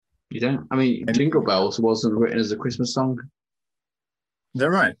don't. I mean, Jingle Bells wasn't written as a Christmas song. Is that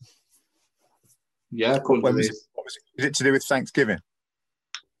right? Yeah, What was it? Is it to do with Thanksgiving?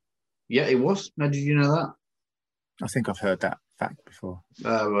 Yeah, it was. Now, did you know that? I think I've heard that fact before.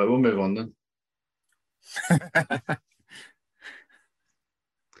 Right, we'll move on then.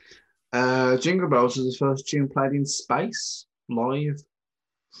 Jingle Bells was the first tune played in space live.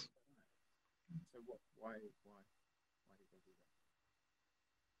 So why did they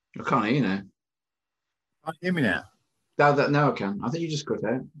do I can't hear you now. that? Can't you hear me now? Now I can. I think you just cut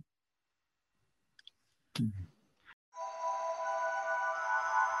out.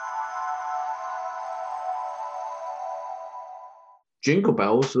 Jingle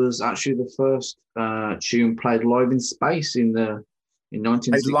Bells was actually the first tune played live in space in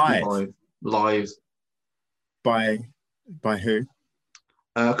 1965. Live. By who?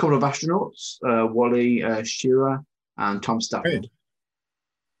 A couple of astronauts, Wally Schirra and Tom Stafford.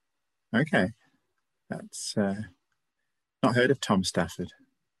 Okay, that's not heard of Tom Stafford.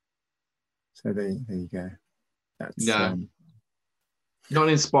 So there you go. That's not an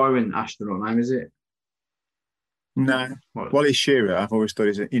inspiring astronaut name, is it? No. What? Wally Schirra, I've always thought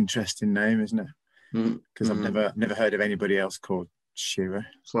is an interesting name, isn't it? Because I've never heard of anybody else called Schirra.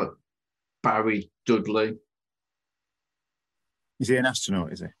 It's like Barry Dudley. Is he an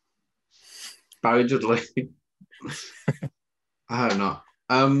astronaut, is he? Barry Dudley. I hope not.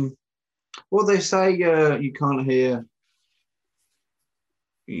 Well, they say you can't hear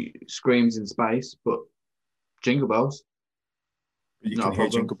screams in space, but Jingle Bells. You can hear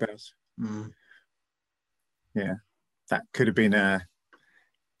Jingle Bells. Yeah, that could have been a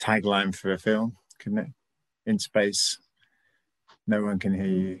tagline for a film, couldn't it? In space, no one can hear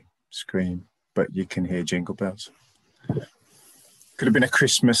you scream, but you can hear Jingle Bells. Could have been a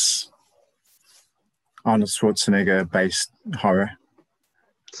Christmas Arnold Schwarzenegger-based horror.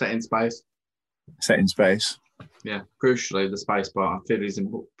 Set in space. Set in space. Yeah, crucially, the space part I feel is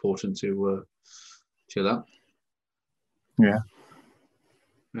important to that. Yeah.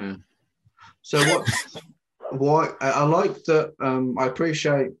 Yeah. So why I like that. I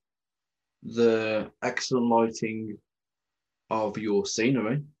appreciate the excellent lighting of your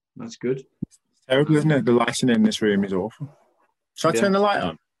scenery. That's good. It's terrible, isn't it? The lighting in this room is awful. Shall I turn the light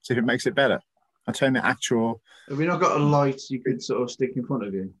on? See if it makes it better. I turn the actual. Have we not got a light you could sort of stick in front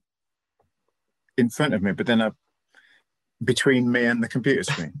of you? In front of me, but then between me and the computer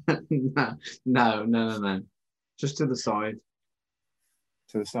screen. No. Just to the side.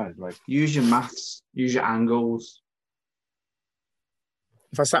 To the side, like. Use your maths. Use your angles.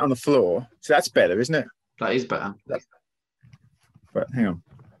 If I sat on the floor, so that's better, isn't it? That is better. But hang on.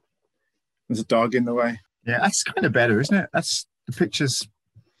 There's a dog in the way. Yeah, that's kind of better, isn't it? That's the picture's.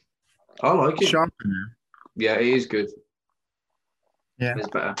 I like it. Sharper now. Yeah, it is good. Yeah, it's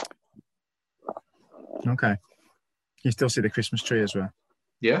better. Okay. You still see the Christmas tree as well.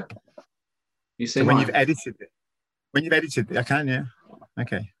 Yeah. You see so when you've edited it. I can, yeah.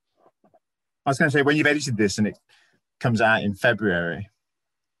 Okay. I was going to say, when you've edited this and it comes out in February,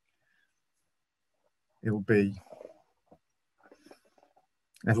 it will be.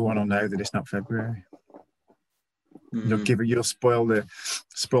 Everyone will know that it's not February. You'll spoil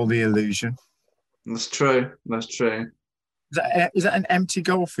the illusion. That's true. Is that an empty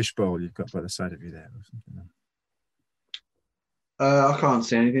goldfish bowl you've got by the side of you there or something? I can't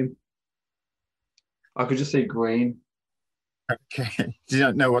see anything. I could just see green. Okay. You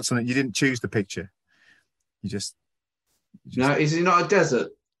don't know what's on it. You didn't choose the picture. You just... No, is it not a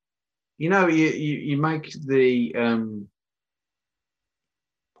desert? You know, you make the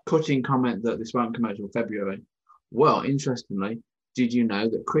cutting comment that this won't come out until February. Well, interestingly, did you know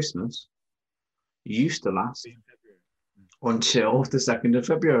that Christmas used to last until the 2nd of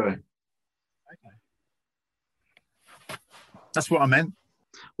February? Okay. That's what I meant.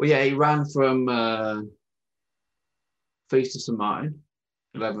 Well, yeah, it ran from Feast of St. Martin,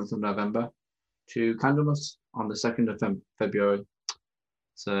 11th of November, to Candlemas on the 2nd of February.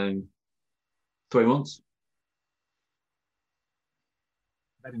 So, 3 months.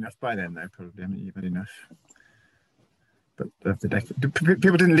 Had enough by then, though, probably. I mean, you've had enough. But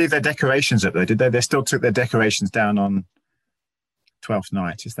people didn't leave their decorations up, though, did they? They still took their decorations down on 12th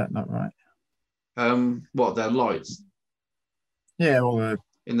night. Is that not right? What, their lights? Yeah, all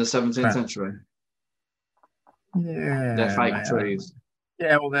in the 17th century. Yeah, they're fake trees.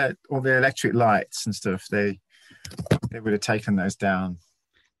 Yeah, all the electric lights and stuff. They would have taken those down.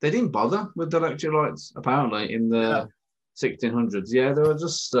 They didn't bother with the electric lights apparently in the 1600s. Yeah, they were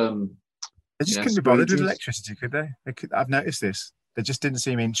just. They just couldn't be bothered with electricity, could they? I've noticed this. They just didn't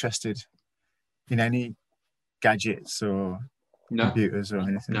seem interested in any gadgets or computers or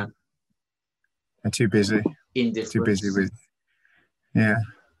anything. No. They're too busy. indifference. Too busy with, yeah,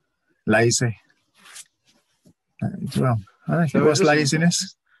 lazy. Well, I don't think it was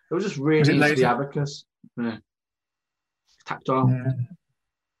laziness. They were just Was really it into lazy? the abacus. Yeah. Tactile. Yeah.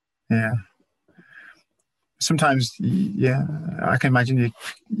 Yeah. Sometimes, yeah, I can imagine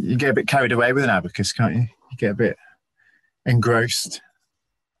you get a bit carried away with an abacus, can't you? You get a bit engrossed.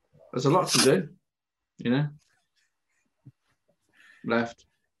 There's a lot to do, you know. Left,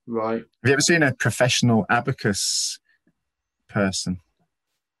 right. Have you ever seen a professional abacus person?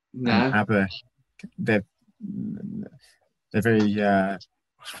 No. They're very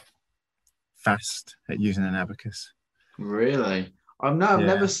fast at using an abacus. Really? I've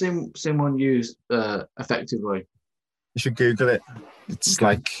never seen one used effectively. You should Google it. It's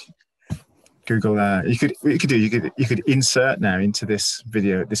like Google. You could insert now into this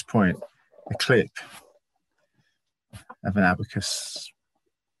video at this point a clip of an abacus.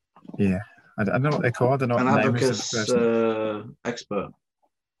 Yeah, I don't know what they're called. I don't know what An the name abacus is of the person. expert.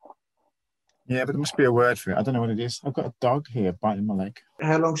 Yeah, but there must be a word for it. I don't know what it is. I've got a dog here biting my leg.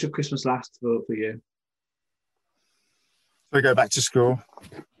 How long should Christmas last for you? So I go back to school.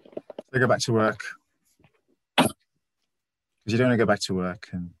 I go back to work. Because you don't want to go back to work.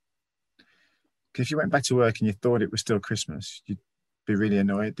 And because if you went back to work and you thought it was still Christmas, you'd be really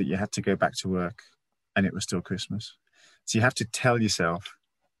annoyed that you had to go back to work and it was still Christmas. So you have to tell yourself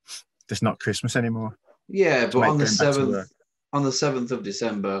it's not Christmas anymore. Yeah, but on the 7th of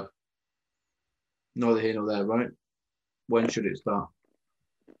December, neither here nor there, right? When should it start?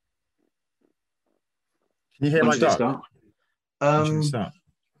 Can you hear my dog? When should it start?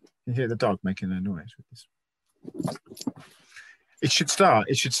 Can you hear the dog making a noise with this? It should start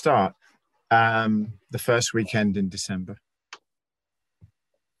the first weekend in December.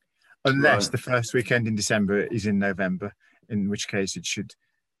 Unless the first weekend in December is in November, in which case it should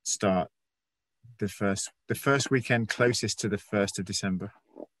start the first weekend closest to the 1st of December.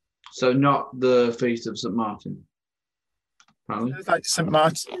 So not the Feast of St. Martin? Apparently. It's like St.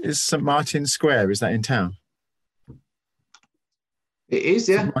 Martin's Square, is that in town? It is,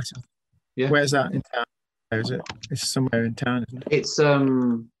 yeah. Yeah. Where's that in town? Where is it? It's somewhere in town, isn't it? It's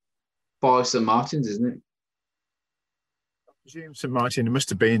by St. Martin's, isn't it? I presume St. Martin, you must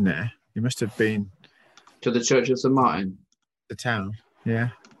have been there. You must have been to the Church of St. Martin. The town, yeah.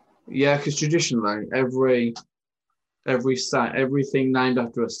 Yeah, because traditionally, everything named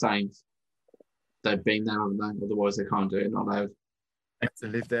after a saint, they've been there, haven't they? Otherwise, they can't do it. Not allowed. They have to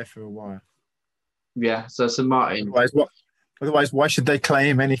live there for a while. Yeah, so St. Martin. Otherwise, why should they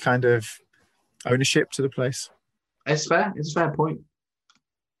claim any kind of ownership to the place? It's fair. It's a fair point.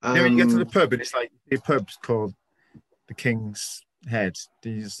 When you get to the pub and it's like the pub's called the King's Head,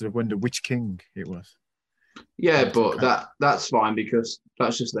 do you sort of wonder which king it was? Yeah, but that's fine because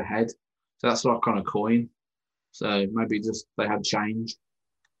that's just the head. So that's like on a coin. So maybe just they had change.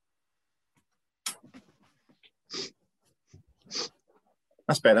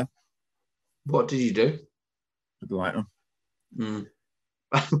 That's better. What did you do? Put the light on. Yeah.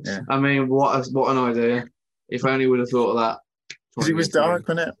 I mean, what an idea! If only would have thought of that. Because it was dark,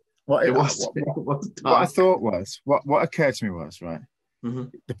 wasn't it? What I thought was, what occurred to me was, right,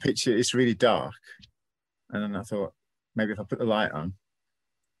 the picture is really dark. And then I thought, maybe if I put the light on.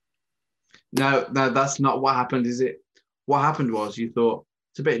 No, that's not what happened, is it? What happened was you thought,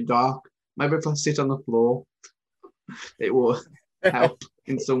 it's a bit dark. Maybe if I sit on the floor, it will help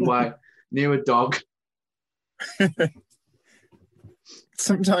in some way. Near a dog.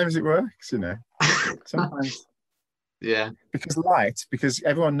 Sometimes it works, you know. Sometimes. Yeah. Because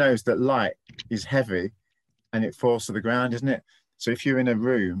everyone knows that light is heavy and it falls to the ground, isn't it? So if you're in a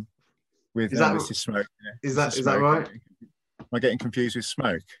room with this is smoke. Is that right? Am I getting confused with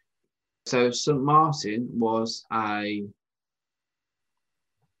smoke? So St. Martin was a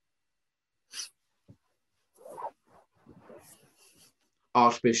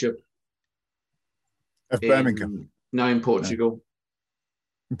Archbishop of Birmingham. No, in Portugal. No.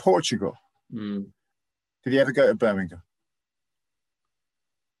 In Portugal? Mm. Did he ever go to Birmingham?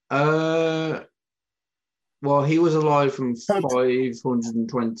 Well, he was alive from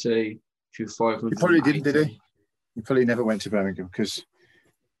 520 to 500. He probably didn't, did he? He probably never went to Birmingham because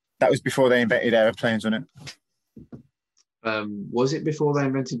that was before they invented aeroplanes, wasn't it? Was it before they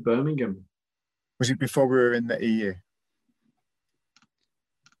invented Birmingham? Was it before we were in the EU?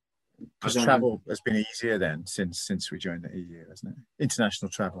 Because travel has been easier then since we joined the EU, hasn't it? International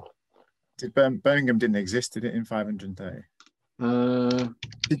travel. Birmingham didn't exist, did it, in 530?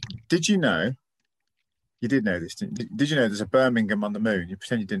 Did you know? You did know this, didn't you? Did you know there's a Birmingham on the moon? You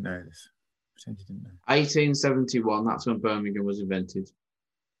pretend you didn't know this. Pretend you didn't know. 1871, that's when Birmingham was invented.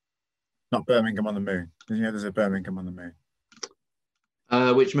 Not Birmingham on the Moon. You know, there's a Birmingham on the Moon.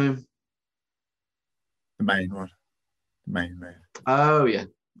 Which moon? The main one. The main moon. Oh yeah.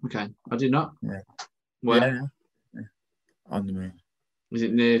 Okay. I did not. Yeah. Where? Yeah. On the moon. Is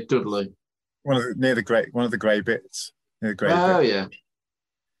it near Dudley? One of the grey bits. Near the grey Oh bit. yeah.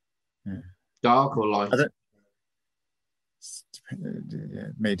 Yeah. Dark or light? Yeah,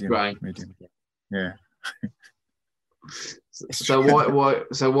 medium. Grey. Medium. Yeah. So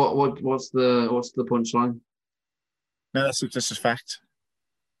what? So what's the punchline? No, that's just a fact.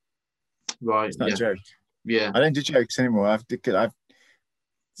 Right. It's not a joke. Yeah. I don't do jokes anymore.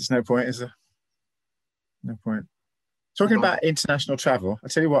 There's no point, is there? No point. Talking about international travel, I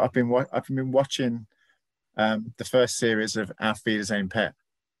tell you what, I've been watching the first series of Auf Wiedersehen Pet.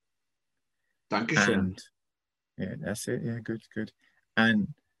 Dankeschön. And yeah, that's it. Yeah, good. And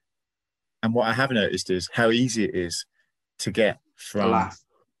what I have noticed is how easy it is to get from laugh.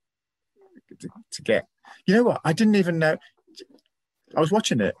 To get. You know what? I didn't even know. I was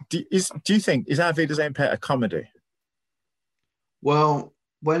watching it. Do you think is Auf Wiedersehen Pet a comedy? Well,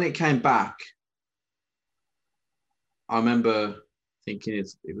 when it came back, I remember thinking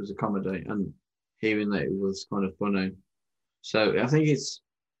it was a comedy and hearing that it was kind of funny. So I think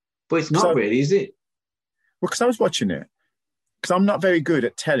but it's not really, is it? Well, because I was watching it, because I'm not very good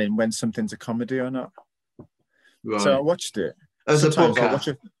at telling when something's a comedy or not. Right. So I watched it. As sometimes a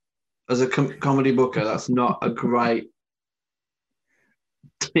booker, as a comedy booker, that's not a great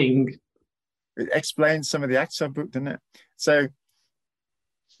thing. It explains some of the acts I've booked, doesn't it? So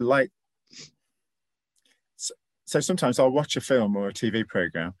sometimes I'll watch a film or a TV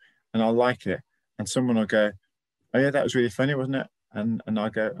program and I'll like it, and someone will go, "Oh yeah, that was really funny, wasn't it?" And I'll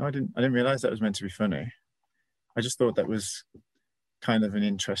go, "Oh, I didn't realize that was meant to be funny. I just thought that was kind of an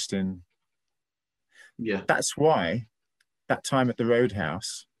interesting." Yeah. That's why that time at the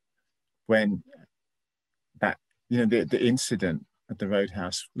Roadhouse, when that the incident at the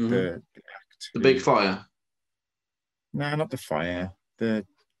Roadhouse, the act, the big fire. No, not the fire. The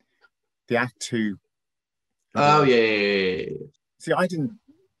act who. Oh yeah. See,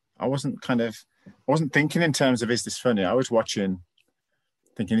 I wasn't thinking in terms of is this funny. I was watching,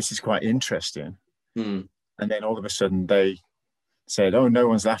 thinking this is quite interesting, and then all of a sudden they said, "Oh, no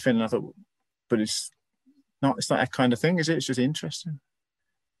one's laughing," and I thought, but it's not that kind of thing, is it? It's just interesting.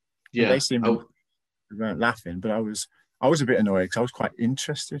 Yeah, and they seemed weren't laughing, but I was a bit annoyed because I was quite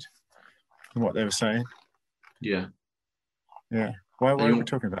interested in what they were saying. Yeah. Why are we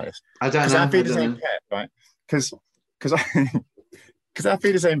talking about this? I don't know. Auf Wiedersehen Pet, right? Because Auf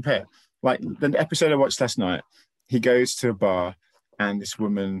Wiedersehen Pet, like the episode I watched last night, he goes to a bar and this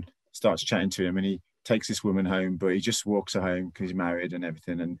woman starts chatting to him and he takes this woman home, but he just walks her home because he's married and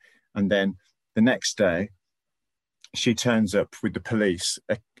everything. And then the next day, she turns up with the police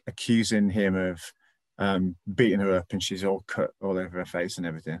accusing him of beating her up, and she's all cut all over her face and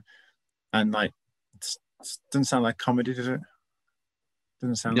everything. And like, it doesn't sound like comedy, does it?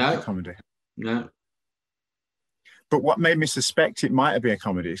 Doesn't sound like a comedy. No. But what made me suspect it might have been a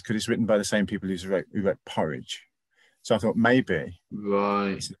comedy is because it's written by the same people who wrote Porridge. So I thought maybe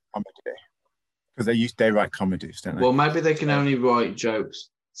it's a comedy because they write comedies, don't they? Well, maybe they can only write jokes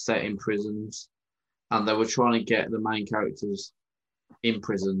set in prisons, and they were trying to get the main characters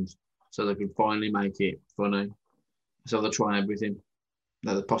imprisoned so they could finally make it funny. So they're trying everything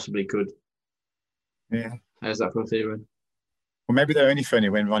that they possibly could. Yeah. How's that for a theory? Well, maybe they're only funny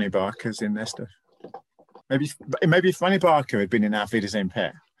when Ronnie Barker's in their stuff. Maybe if Ronnie Barker had been in Auf Wiedersehen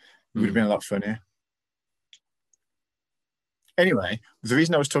Pet, it would have been a lot funnier. Anyway, the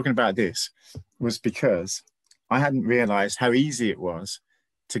reason I was talking about this was because I hadn't realised how easy it was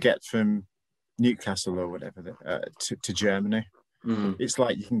to get from Newcastle or whatever to Germany. It's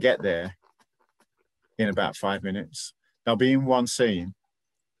like you can get there in about 5 minutes. They'll be in one scene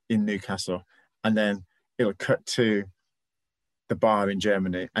in Newcastle, and then it'll cut to the bar in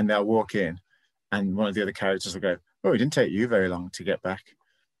Germany, and they'll walk in, and one of the other characters will go, "Oh, it didn't take you very long to get back."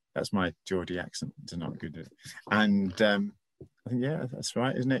 That's my Geordie accent. It's not good at it. And I think, yeah, that's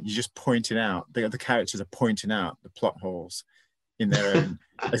right, isn't it? You're just pointing out, the other characters are pointing out the plot holes in their own,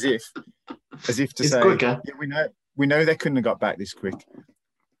 as if to it's say, yeah, we know they couldn't have got back this quick,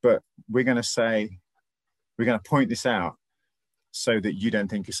 but we're going to point this out so that you don't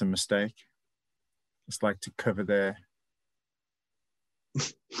think it's a mistake. It's like to cover their.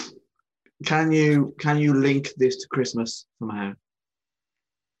 Can you link this to Christmas somehow?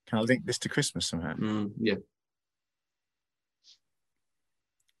 Can I link this to Christmas somehow? Yeah.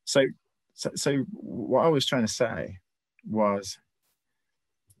 So what I was trying to say was,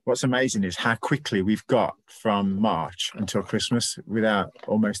 what's amazing is how quickly we've got from March until Christmas without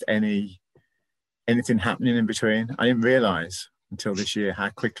almost any anything happening in between. I didn't realise until this year how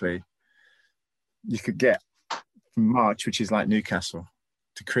quickly you could get from March, which is like Newcastle,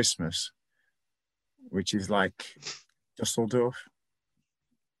 to Christmas, which is like Dusseldorf,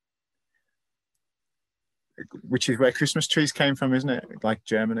 which is where Christmas trees came from, isn't it? Like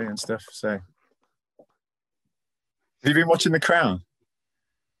Germany and stuff. So, have you been watching The Crown?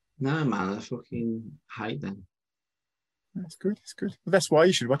 No, man, I fucking hate them. It's good. It's good. Well, that's why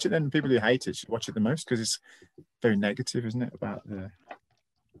you should watch it then. People who hate it should watch it the most because it's very negative, isn't it? About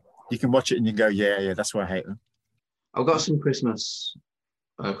you can watch it and you can go, yeah, that's why I hate them. I've got some Christmas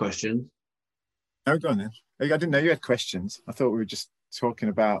questions. Oh, go on then. I didn't know you had questions. I thought we were just talking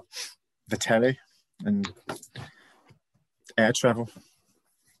about the telly and air travel.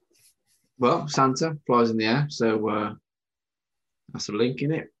 Well, Santa flies in the air, so that's a link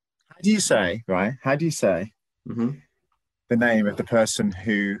in it. How do you say Mm-hmm. the name of the person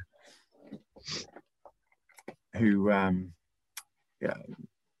who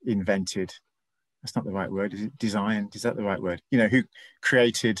invented? That's not the right word. Is it designed? Is that the right word? You know, who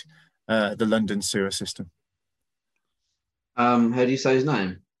created the London sewer system? How do you say his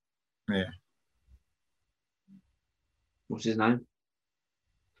name? Yeah. What's his name?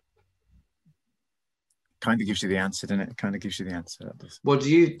 Kind of gives you the answer, doesn't it? Kind of gives you the answer. What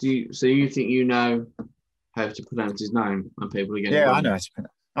do you? So you think you know how to pronounce his name, and people are getting Yeah, wrong?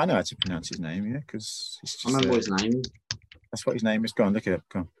 I know how to pronounce his name. Yeah, because I remember his name. That's what his name is. Go on, look it up.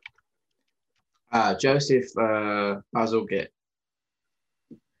 Go on. Joseph Bazalgette.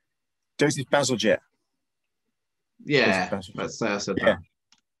 Joseph Bazalgette. Yeah, Bazalgette. let's say I said Yeah. that.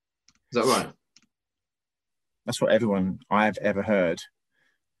 Is that right? That's what everyone I've ever heard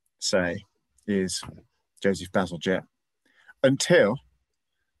say is Joseph Bazalgette. Until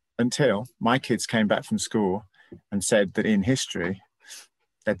my kids came back from school and said that in history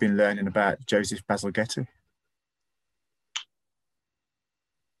they'd been learning about Joseph Bazalgette.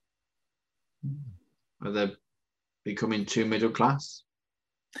 Are they becoming too middle class?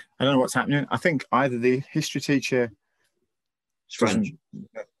 I don't know what's happening. I think either the history teacher It's French.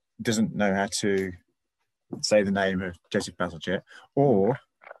 doesn't know how to say the name of Joseph Bazalgette, or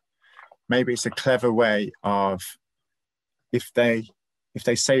maybe it's a clever way of if they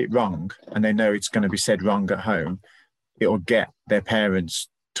say it wrong and they know it's going to be said wrong at home, it'll get their parents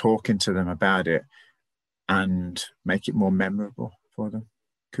talking to them about it and make it more memorable for them.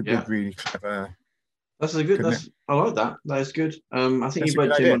 Could be really clever. That's a good. I like that. That is good. I think you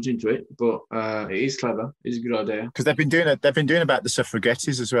put too much into it, but it is clever. It's a good idea. Because they've been doing about the suffragettes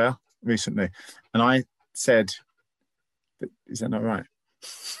as well recently, and I said, "Is that not right?"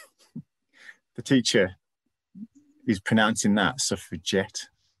 The teacher is pronouncing that suffragette.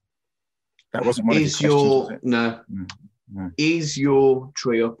 That wasn't one of his questions, was it? No. Is your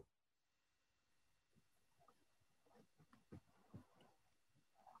tree up?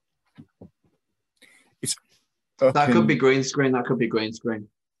 That could be green screen. That could be green screen.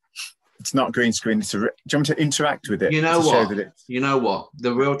 It's not green screen. Do you want to interact with it? You know what? You know what?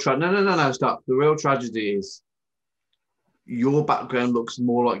 The real no, stop. The real tragedy is your background looks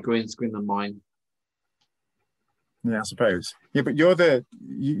more like green screen than mine. Yeah, I suppose. Yeah, but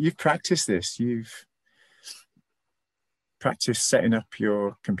you've practiced this. You've practiced setting up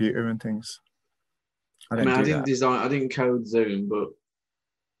your computer and things. I didn't code Zoom, but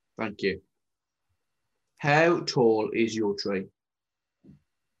thank you. How tall is your tree?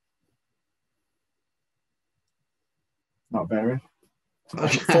 Not very.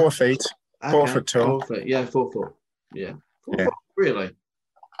 4 feet. Okay. 4 foot tall. 4 foot. Yeah, 4 foot. Yeah. 4 foot. Really?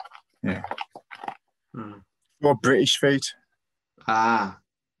 Yeah. 4 British feet.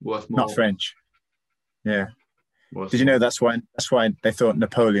 Worth more. Not French. Yeah. Did you know that's why they thought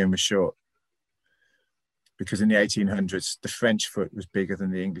Napoleon was short? Because in the 1800s, the French foot was bigger than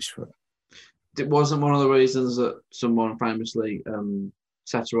the English foot. It wasn't one of the reasons that someone famously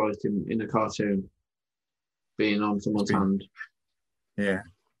satirized him in a cartoon, being on someone's hand. Yeah.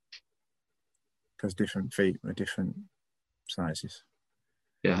 Because different feet were different sizes.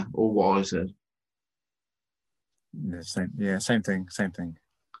 Yeah, or what I said. Same thing.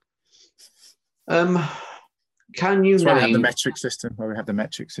 Can you name? Why we have the metric system.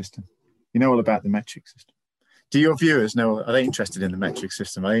 You know all about the metric system. Do your viewers know? Are they interested in the metric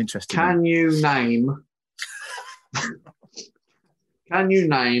system? Are they interested? Can you name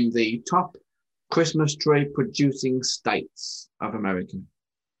the top Christmas tree producing states of America?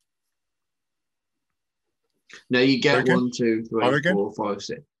 No, you get Oregon? 1, 2, 3, Oregon? 4, 5,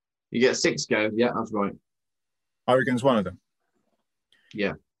 6. You get 6 go. Yeah, that's right. Oregon's one of them.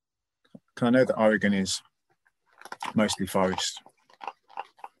 Yeah. Because I know that Oregon is mostly forest.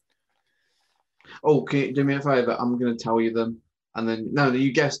 Oh, can you do me a favor? I'm going to tell you them, and then no,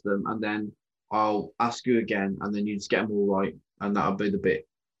 you guess them, and then I'll ask you again, and then you just get them all right, and that'll be the bit.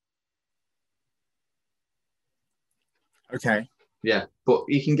 Okay. Yeah, but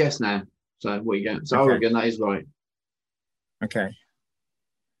you can guess now. So what you going? So Okay. Oregon, that is right. Okay.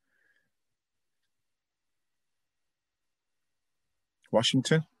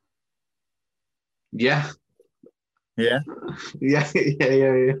 Washington. Yeah, Yeah. yeah,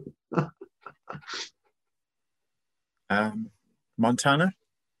 yeah. Montana.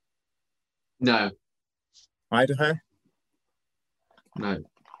 No, Idaho. no,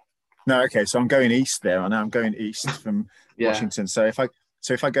 No. Okay. So I'm going east there. I know I'm going east from yeah, Washington. So if I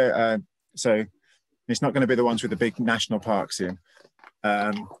go, so it's not going to be the ones with the big national parks in.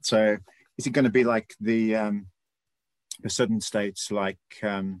 So is it going to be like the southern states, like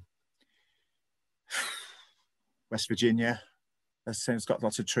West Virginia? It's got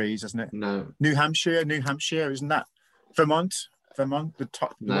lots of trees, hasn't it? no, New Hampshire, isn't that Vermont? Vermont, the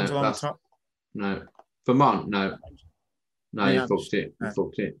ones no. along the That's top. no. Vermont, no, no. New You Hampshire. fucked it. You No.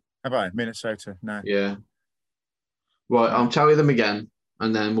 fucked it. How about Minnesota? No, Yeah. Right, no. I'll tell you them again,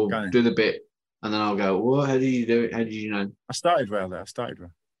 and then we'll Go on then. do the bit, and then I'll go. Well, how did you do it? How did you know? I started well there. I started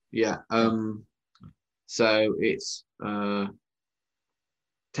well. Yeah. So it's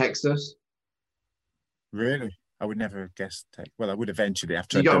Texas. Really? I would never have guessed. Well, I would eventually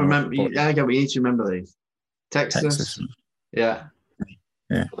after You I'd got to done remember. all. Yeah, you need to remember these. Texas. Texas. Yeah.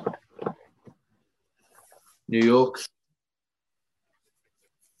 Yeah. New York.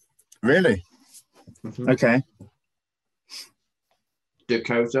 Really? Mhm. Okay.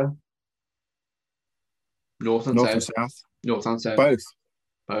 Dakota. North and North and South. South. North and South. Both.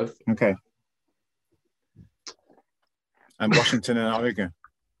 Both. Okay. And Washington and Oregon.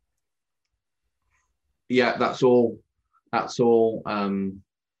 Yeah, that's all. That's all.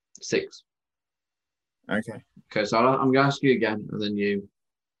 6. Okay. Okay, so I'm going to ask you again, and then you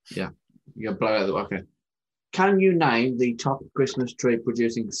blow out the. Okay. Can you name the top Christmas tree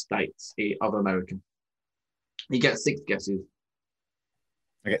producing states of America? You get 6 guesses.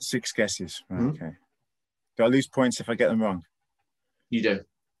 I get 6 guesses. Right, Hmm? okay. Do I lose points if I get them wrong? You do.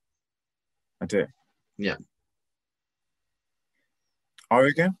 I do. Yeah.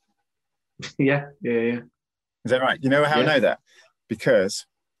 Oregon? Yeah. Is that right? You know how I know that? Because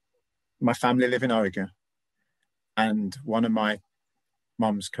my family live in Oregon, and one of my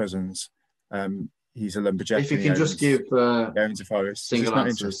mom's cousins, he's a lumberjack. If you can just give owns a forest. single not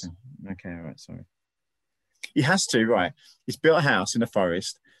answers. Interesting. Okay, all right, sorry. He has to, right? He's built a house in a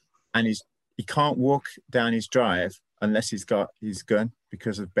forest, and he can't walk down his drive unless he's got his gun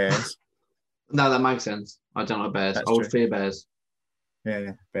because of bears. No, that makes sense. I don't like bears. That's I would true. fear bears.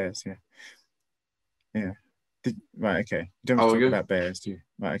 Yeah, bears. Yeah. Right, okay. You don't have to talk about bears, do you?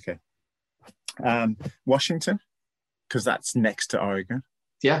 Right, okay. Washington, because that's next to Oregon.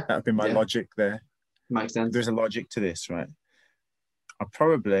 Yeah. That would be my logic there. Makes sense. There's a logic to this, right? I'll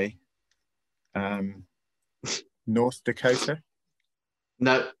probably North Dakota.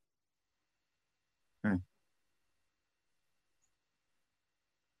 No. I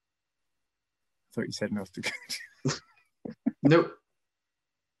thought you said North Dakota. Nope.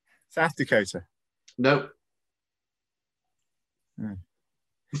 South Dakota. Nope.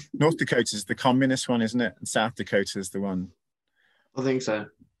 North Dakota is the communist one, isn't it? And South Dakota is the one. I think so.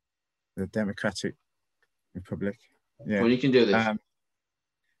 The Democratic Republic. Yeah. Well, you can do this.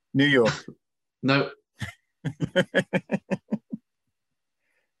 New York. Nope.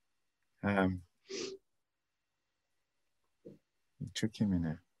 You're tricking me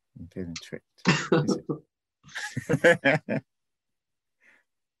now. I'm feeling tricked.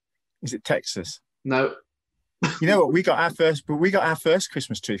 Is it Texas? No. You know what? We got our first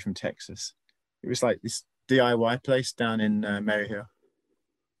Christmas tree from Texas. It was like this DIY place down in Maryhill.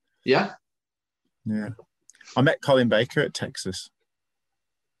 Yeah. Yeah. I met Colin Baker at Texas.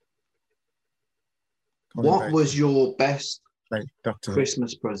 What was your best Dr.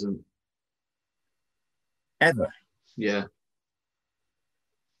 Christmas present ever? Yeah.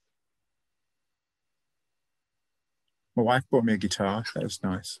 My wife bought me a guitar. That was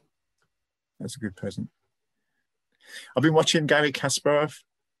nice. That's a good present. I've been watching Gary Kasparov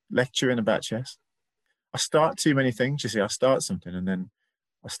lecturing about chess. I start too many things. You see, I start something and then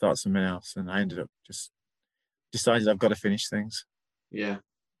I start something else, and I ended up just decided I've got to finish things. Yeah.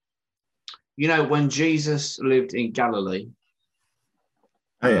 You know, when Jesus lived in Galilee,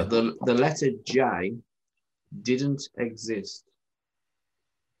 the letter J didn't exist.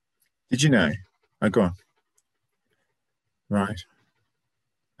 Did you know? Oh, go on. Right.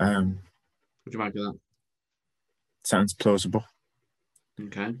 What do you make of that? Sounds plausible.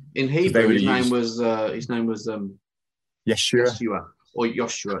 Okay. In they Hebrew, would his have name used was Yeshua. Yeshua or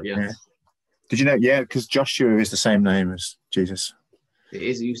Joshua. Yeah. Yeah. Did you know? Yeah, because Joshua is the same name as Jesus, It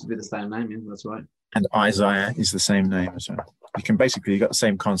is. It used to be the same name. Yeah, that's right. and Isaiah is the same name as well. You can basically, you got the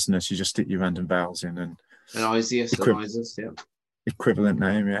same consonants. You just stick your random vowels in and And Isias and Isis. Yeah. equivalent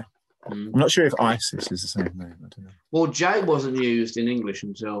name. Yeah. Mm. I'm not sure if ISIS is the same name. I don't know. Well, J wasn't used in English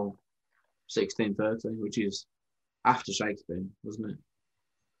until 1630, which is after Shakespeare, wasn't it?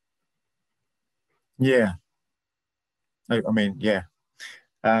 Yeah. I mean, yeah.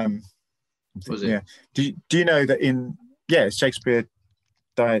 Was it? Yeah. Do you know that Shakespeare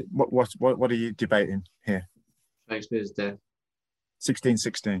died? What are you debating here? Shakespeare's death.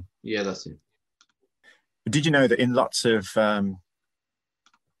 1616. Yeah, that's it. But did you know that in lots of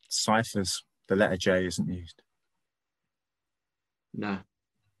ciphers, the letter J isn't used? No.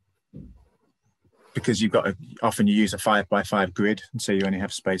 Because often you use a 5x5 grid, and so you only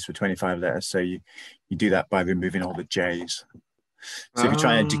have space for 25 letters. So you do that by removing all the J's. So if you're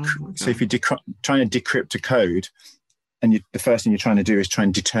trying to trying to decrypt a code, and the first thing you're trying to do is try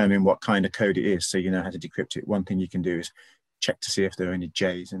and determine what kind of code it is, so you know how to decrypt it. One thing you can do is check to see if there are any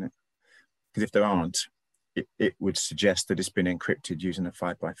J's in it, because if there aren't, it would suggest that it's been encrypted using a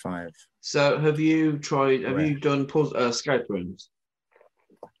 5x5. So have you tried? Have you done escape rooms?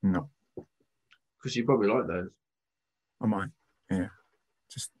 No. Because you probably like those. I might. Yeah.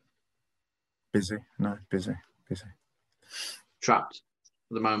 Just busy. No, busy. Trapped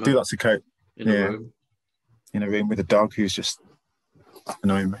at the moment. Do lots of code. In a room. In a room with a dog who's just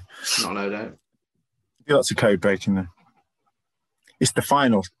annoying me. Not allowed out. Do lots of code breaking there. It's the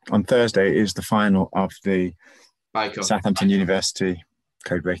final on Thursday. It is the final of the Southampton University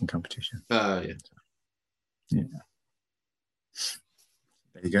code breaking competition. Yeah. Yeah.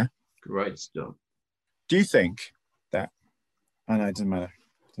 There you go. Great stuff. Do you think that? I know it doesn't matter.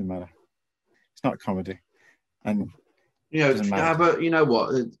 It's not a comedy, and but you know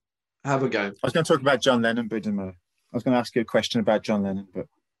what? Have a go. I was going to talk about John Lennon, but it doesn't matter. I was going to ask you a question about John Lennon, but it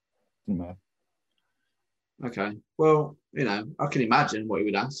doesn't matter. Okay. Well, I can imagine what you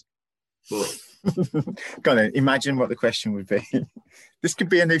would ask, but go on then. Imagine what the question would be. This could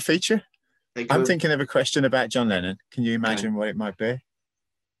be a new feature. I'm thinking of a question about John Lennon. Can you imagine what it might be?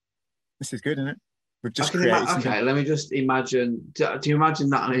 This is good, isn't it? We've just created something. Okay, let me just imagine. Do you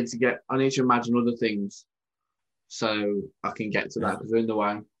imagine that I need to imagine other things so I can get to that because they're in the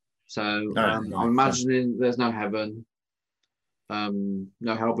way. So I'm imagining there's no heaven,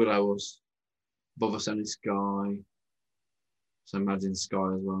 no hell below us, above us only sky. So imagine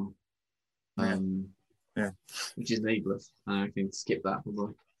sky as well. Which is needless. I can skip that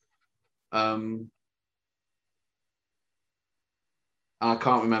probably. I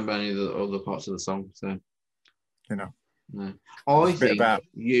can't remember any of the other parts of the song, so no. I think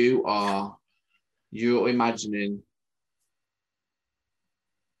you're imagining.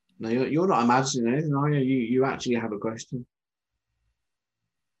 No, you're not imagining anything, are you? You actually have a question.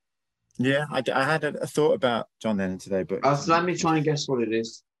 Yeah, I had a thought about John Lennon today, but let me try and guess what it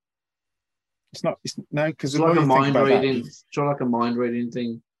is. It's not. It's no, because it's like a mind reading. It's like a mind reading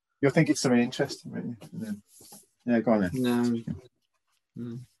thing. You'll think it's something interesting, won't you? Yeah, go on then.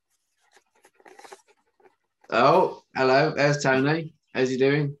 No. Oh, hello. There's Tony. How's he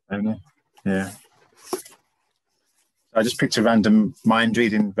doing? Tony. Yeah. I just picked a random mind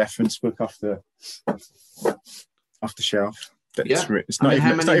reading reference book off the shelf. It's not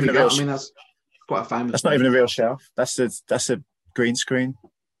even a real. That's quite a famous. That's not even a real shelf. That's a green screen,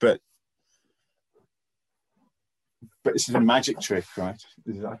 but this is a magic trick, right?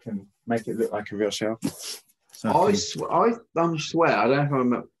 I can make it look like a real shelf. So I swear, I don't know if I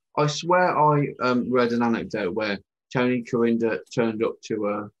remember. I swear I read an anecdote where Tony Corinda turned up to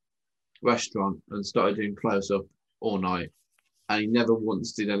a restaurant and started doing close up all night, and he never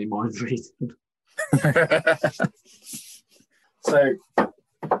once did any mind reading. So,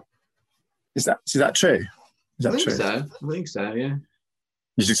 is that true? Is that true? So. I think so. Yeah.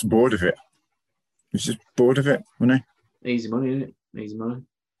 He's just bored of it. Wasn't he? Easy money, isn't it? Easy money.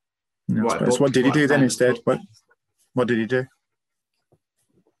 No, what did he do then instead? What did he do? Do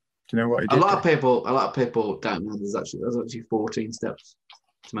you know what he did? A lot of people don't know there's actually 14 steps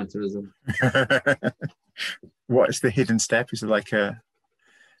to mentalism. What is the hidden step? Is it like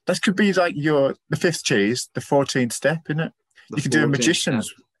that could be like the fifth cheese, the 14th step, isn't it? You could do a magician's.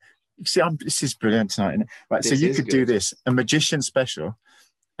 Step. You see, this is brilliant tonight, isn't it? Right, so you could do this, a magician special,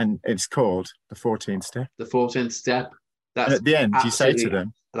 and it's called the 14th step. The 14th step. And at the end, you say to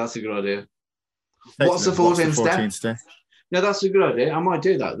them, "That's a good idea." What's the 14th step? No, that's a good idea. I might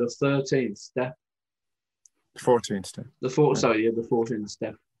do that. The 13th step. The 14th step. The 14th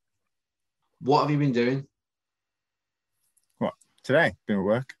step. What have you been doing? What? Today, been at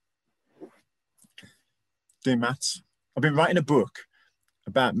work. Doing maths. I've been writing a book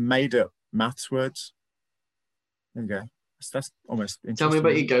about made-up maths words. There you go. That's almost interesting. Tell me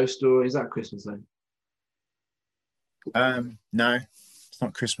about your ghost story. Is that Christmas Day? No, it's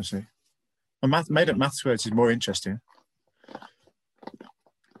not Christmassy. Well, made-up maths words is more interesting.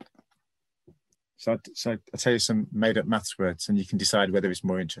 So I'll tell you some made-up maths words, and you can decide whether it's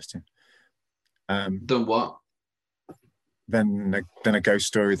more interesting. Done what? Than a ghost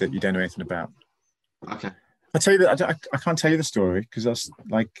story that you don't know anything about. Okay. I'll tell you that I can't tell you the story because that's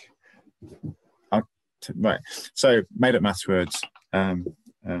like, right. So made-up maths words.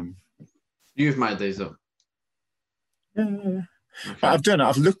 You've made these up. Yeah. Okay.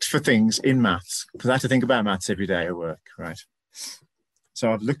 I've looked for things in maths because I have to think about maths every day at work, right?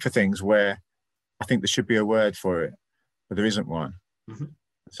 So I've looked for things where I think there should be a word for it, but there isn't one. Mm-hmm.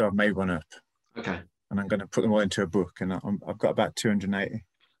 So I've made one up. Okay. And I'm going to put them all into a book, and I've got about 280.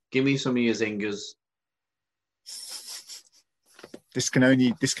 Give me some of your zingers. This can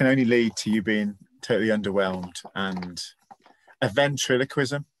only lead to you being totally underwhelmed and a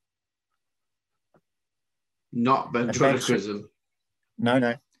ventriloquism. Not ventriloquism.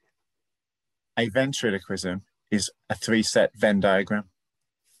 No. A ventriloquism is a 3-set Venn diagram.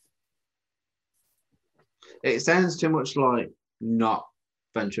 It sounds too much like not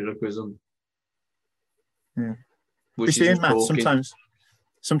ventriloquism. Yeah. Which you see is in maths talking.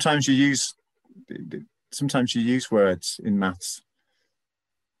 sometimes you use words in maths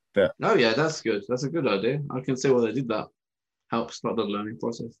that. Oh yeah, that's good. That's a good idea. I can see why they did that. Helps start the learning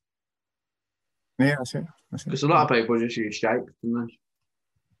process. Yeah, that's it. Because a lot of people just use shape, don't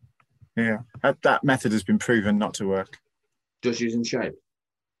they? Yeah, that method has been proven not to work. Just using shape.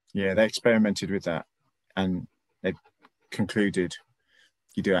 Yeah, they experimented with that, and they concluded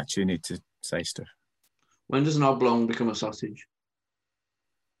you do actually need to say stuff. When does an oblong become a sausage?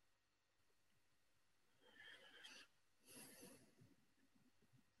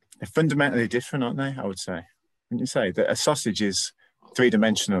 They're fundamentally different, aren't they? I would say. Wouldn't you say that a sausage is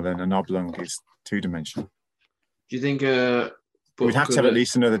 3-dimensional and an oblong is 2-dimensional? Do you think we'd have to have at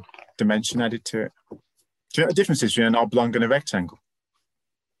least another dimension added to it? Do you know what the difference is between an oblong and a rectangle?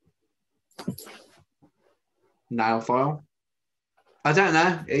 Nail file? I don't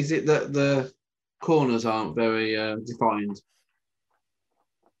know. Is it that the corners aren't very defined?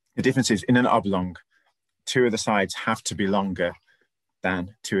 The difference is in an oblong, 2 of the sides have to be longer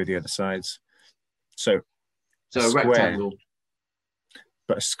than 2 of the other sides. So a rectangle.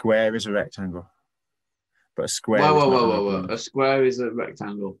 But a square is a rectangle. But a square. Whoa. A square is a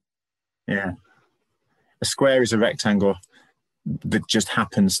rectangle. Yeah. A square is a rectangle that just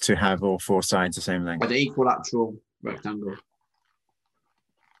happens to have all 4 sides the same length. An equilateral rectangle.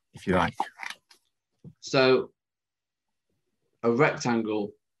 If you like. So a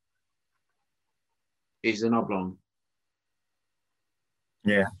rectangle is an oblong.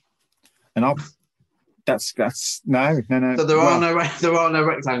 Yeah. That's no. So there are no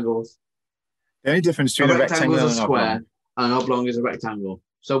rectangles. The only difference between a rectangle is and a square, and an oblong is a rectangle.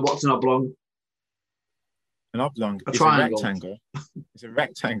 So what's an oblong? An oblong is a rectangle. It's a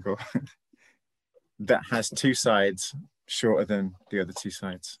rectangle that has 2 sides shorter than the other 2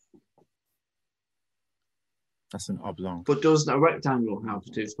 sides. That's an oblong. But does a rectangle have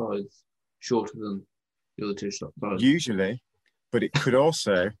 2 sides shorter than the other 2 sides? Usually, but it could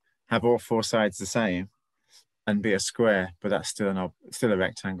also have all 4 sides the same and be a square, but that's still a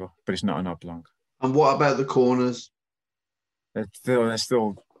rectangle, but it's not an oblong. And what about the corners? They're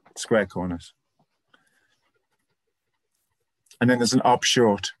still square corners. And then there's an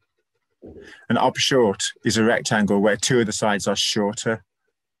obshort. An obshort is a rectangle where 2 of the sides are shorter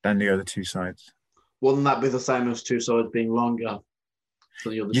than the other 2 sides. Wouldn't that be the same as 2 sides being longer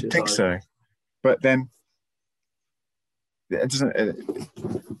than the other 2 sides? You'd think so, but then it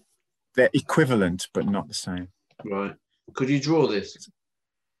doesn't. They're equivalent, but not the same. Right. Could you draw this?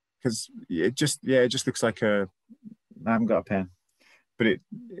 Because it just looks like I haven't got a pen, but it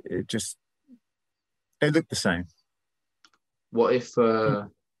just, they look the same. What if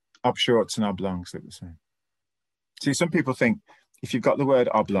obshorts and oblongs look the same? See, some people think if you've got the word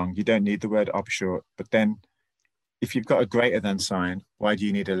oblong, you don't need the word obshort. But then if you've got a greater than sign, why do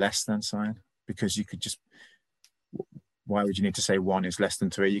you need a less than sign? Because you could just, why would you need to say 1 is less than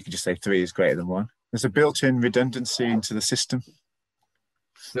 3? You could just say 3 is greater than 1. There's a built-in redundancy into the system.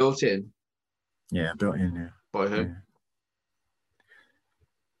 Built in? Yeah, built in, yeah. By who? Yeah.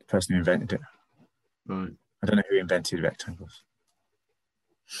 The person who invented it. Right. I don't know who invented rectangles.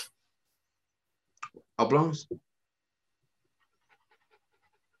 Oblongs.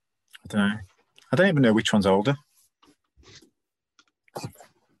 I don't know. I don't even know which one's older.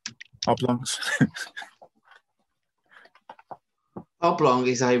 Oblongs. Oblong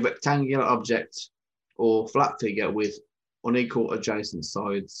is a rectangular object or flat figure with unequal adjacent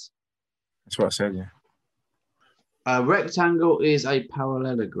sides. That's what I said, yeah. A rectangle is a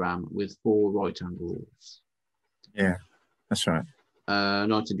parallelogram with 4 right angles. Yeah, that's right.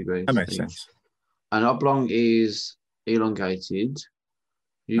 90 degrees. That makes sense. An oblong is elongated,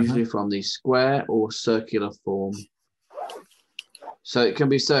 usually from the square or circular form. So it can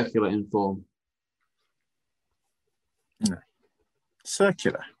be circular in form. No.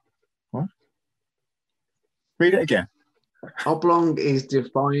 Circular. What? Read it again. Oblong is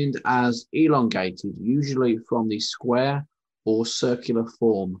defined as elongated, usually from the square or circular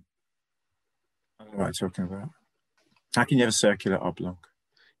form. I don't know what you're talking about. How can you have a circular oblong?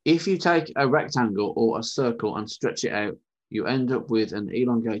 If you take a rectangle or a circle and stretch it out, you end up with an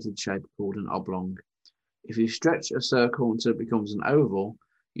elongated shape called an oblong. If you stretch a circle until it becomes an oval,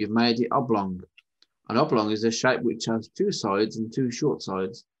 you've made it oblong. An oblong is a shape which has 2 sides and 2 short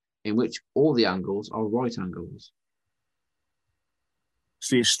sides, in which all the angles are right angles.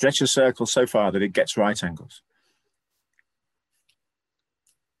 So you stretch a circle so far that it gets right angles.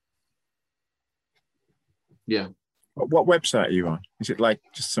 Yeah. What website are you on? Is it like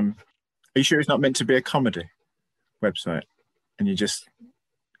just some... Are you sure it's not meant to be a comedy website and you just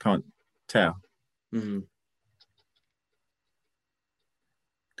can't tell? Mm-hmm.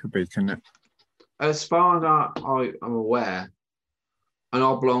 Could be, couldn't it? As far as I am aware, an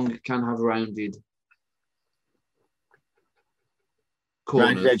oblong can have rounded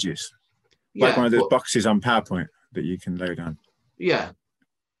corners. Rounded edges? Yeah, like one of those boxes on PowerPoint that you can load on. Yeah.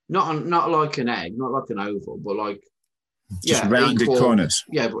 Not like an egg, not like an oval, but like just rounded corners.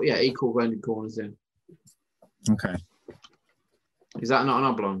 Yeah, but yeah, equal rounded corners then. Okay. Is that not an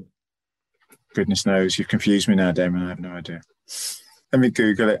oblong? Goodness knows. You've confused me now, Damon. I have no idea. Let me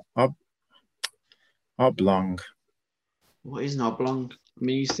Google it. Oblong. What is an oblong? I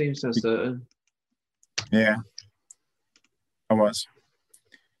mean, you seem so certain. Yeah, I was.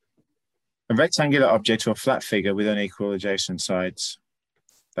 A rectangular object or flat figure with unequal adjacent sides.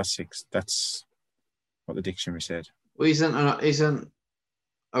 That's what the dictionary said. Well, isn't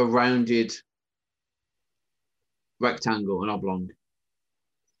a rounded rectangle an oblong?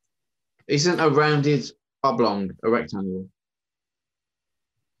 Isn't a rounded oblong a rectangle?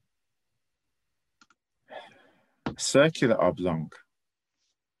 Circular oblong.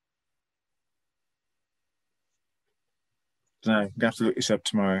 No, I'm gonna have to look this up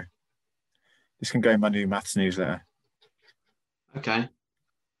tomorrow. This can go in my new maths newsletter. Okay.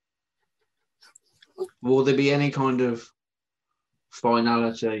 Will there be any kind of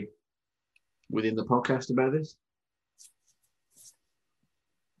finality within the podcast about this?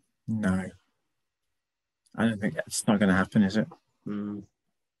 No. I don't think that's not going to happen, is it?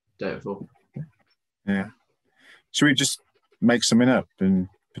 Doubtful. Yeah. Should we just make something up and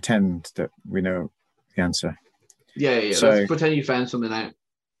pretend that we know the answer? Yeah. So, let's pretend you found something out.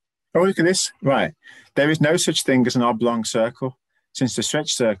 Oh, look at this. Right. There is no such thing as an oblong circle, since the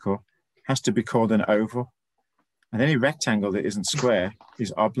stretched circle has to be called an oval. And any rectangle that isn't square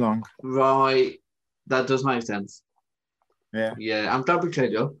is oblong. Right. That does make sense. Yeah. Yeah, I'm glad we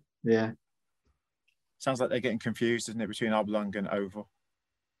cleared it up. Yeah. Sounds like they're getting confused, isn't it, between oblong and oval?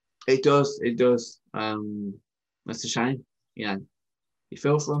 It does. It's a shame. Yeah. You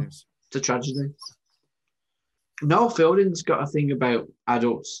feel for them. It's a tragedy. Noel Fielding's got a thing about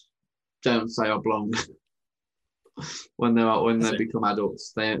adults don't say oblong when they become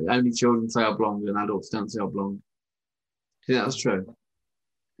adults. Only children say oblong and adults don't say oblong. Do you think that's true?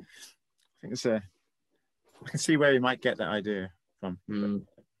 I think I can see where he might get that idea from.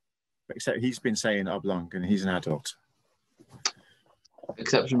 But except he's been saying oblong and he's an adult.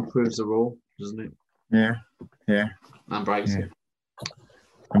 Exception proves the rule, doesn't it? Yeah. And breaks it.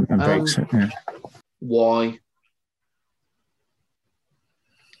 And breaks it, yeah. Why?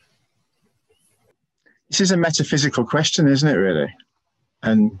 This is a metaphysical question, isn't it, really?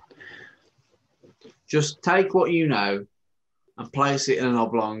 And just take what you know and place it in an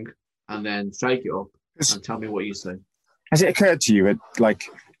oblong and then shake it up and tell me what you see. Has it occurred to you, like,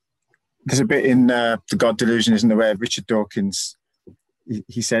 there's a bit in The God Delusion, isn't there, where Richard Dawkins,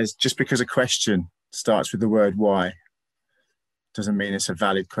 he says, just because a question starts with the word why doesn't mean it's a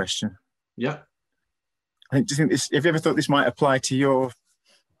valid question. Yeah. Do you think this, have you ever thought this might apply to your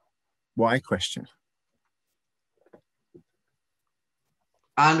why question?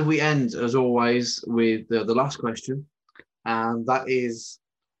 And we end, as always, with the last question. And that is,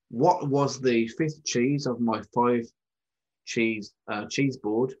 What was the fifth cheese of my five cheese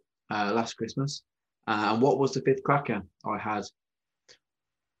board last Christmas? And what was the fifth cracker I had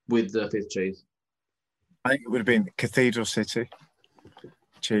with the fifth cheese? I think it would have been Cathedral City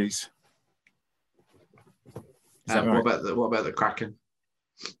cheese. Is that right? What about the cracker?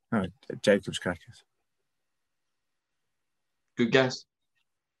 Oh, Jacob's crackers. Good guess.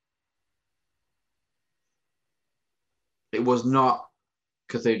 It was not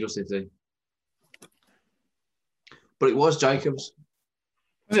Cathedral City, but it was Jacob's.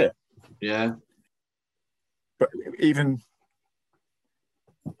 Was it? Yeah. But even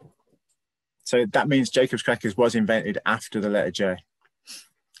so, that means Jacob's crackers was invented after the letter J,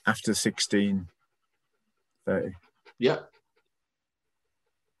 after 1630. Yep.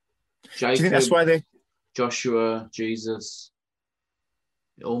 Do Jacob, you think that's why they? Joshua, Jesus.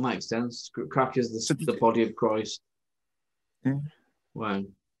 It all makes sense. Crackers, the body of Christ. Yeah. Wow.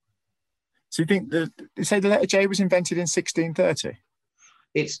 So you think you say the letter J was invented in 1630?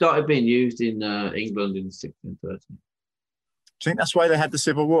 It started being used in England in 1630. Do you think that's why they had the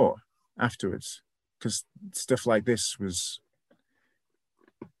Civil War afterwards? Because stuff like this was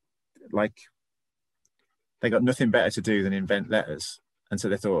like they got nothing better to do than invent letters, and so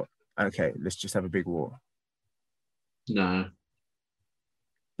they thought, okay, let's just have a big war. No.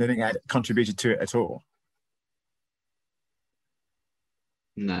 They think it contributed to it at all.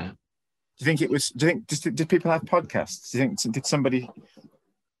 No. Do you think it was? Do you think did people have podcasts? Do you think did somebody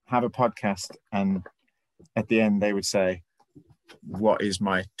have a podcast and at the end they would say, "What is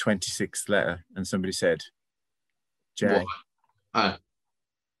my 26th letter?" And somebody said, "J." What? Oh.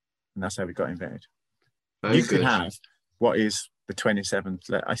 And that's how we got invented. Very you could good. have what is the 27th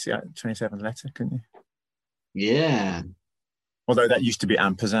letter? I see 27th letter, couldn't you? Yeah. Although that used to be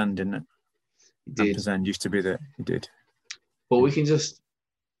ampersand, didn't it? It did. Ampersand used to be the he did. But we can just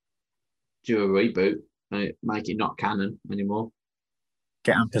do a reboot and make it not canon anymore.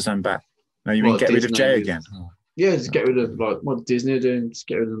 Get ampersand back. No, you mean get rid of J again? Oh. Yeah, just get rid of like what Disney are doing. Just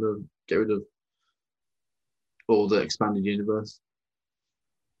get rid of all the expanded universe.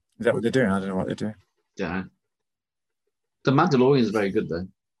 Is that what they're doing? I don't know what they're doing. Yeah. The Mandalorian is very good though.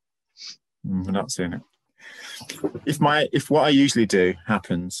 We're not seeing it. If what I usually do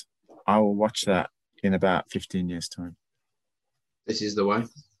happens, I will watch that in about 15 years' time. This is the way.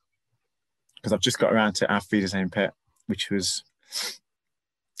 Because I've just got around to Auf Wiedersehen Pet, which was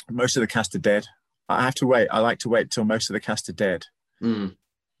most of the cast are dead. I have to wait. I like to wait till most of the cast are dead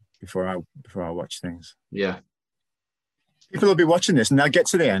before I watch things. Yeah. People will be watching this and they'll get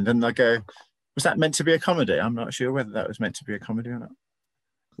to the end and they'll go, was that meant to be a comedy? I'm not sure whether that was meant to be a comedy or not.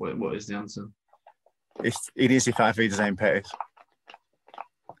 What is the answer? It is if Auf Wiedersehen Pet is.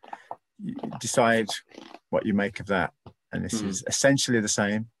 You decide what you make of that. And this is essentially the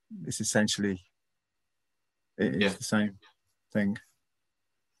same. It's essentially the same thing.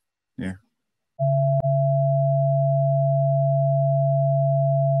 Yeah.